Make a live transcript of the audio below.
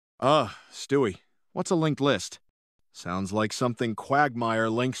Stewie, what's a linked list? Sounds like something Quagmire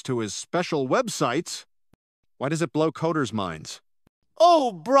links to his special websites. Why does it blow coders' minds?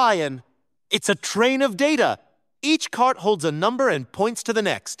 Oh, Brian! It's a train of data. Each cart holds a number and points to the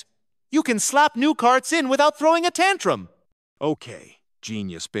next. You can slap new carts in without throwing a tantrum. Okay,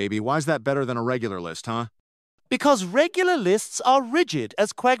 genius, baby. Why's that better than a regular list, huh? Because regular lists are rigid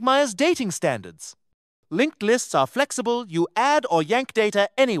as Quagmire's dating standards. Linked lists are flexible. You add or yank data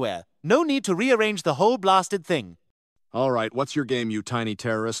anywhere. No need to rearrange the whole blasted thing. All right, what's your game, you tiny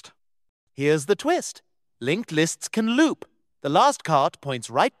terrorist? Here's the twist. Linked lists can loop. The last cart points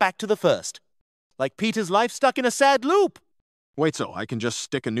right back to the first. Like Peter's life stuck in a sad loop. Wait, so I can just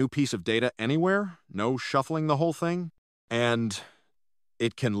stick a new piece of data anywhere? No shuffling the whole thing? And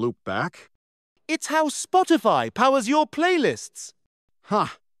it can loop back? It's how Spotify powers your playlists. Huh.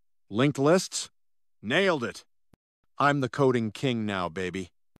 Linked lists? Nailed it. I'm the coding king now,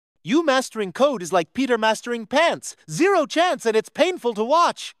 baby. You mastering code is like Peter mastering pants. Zero chance, and it's painful to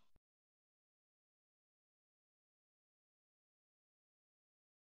watch.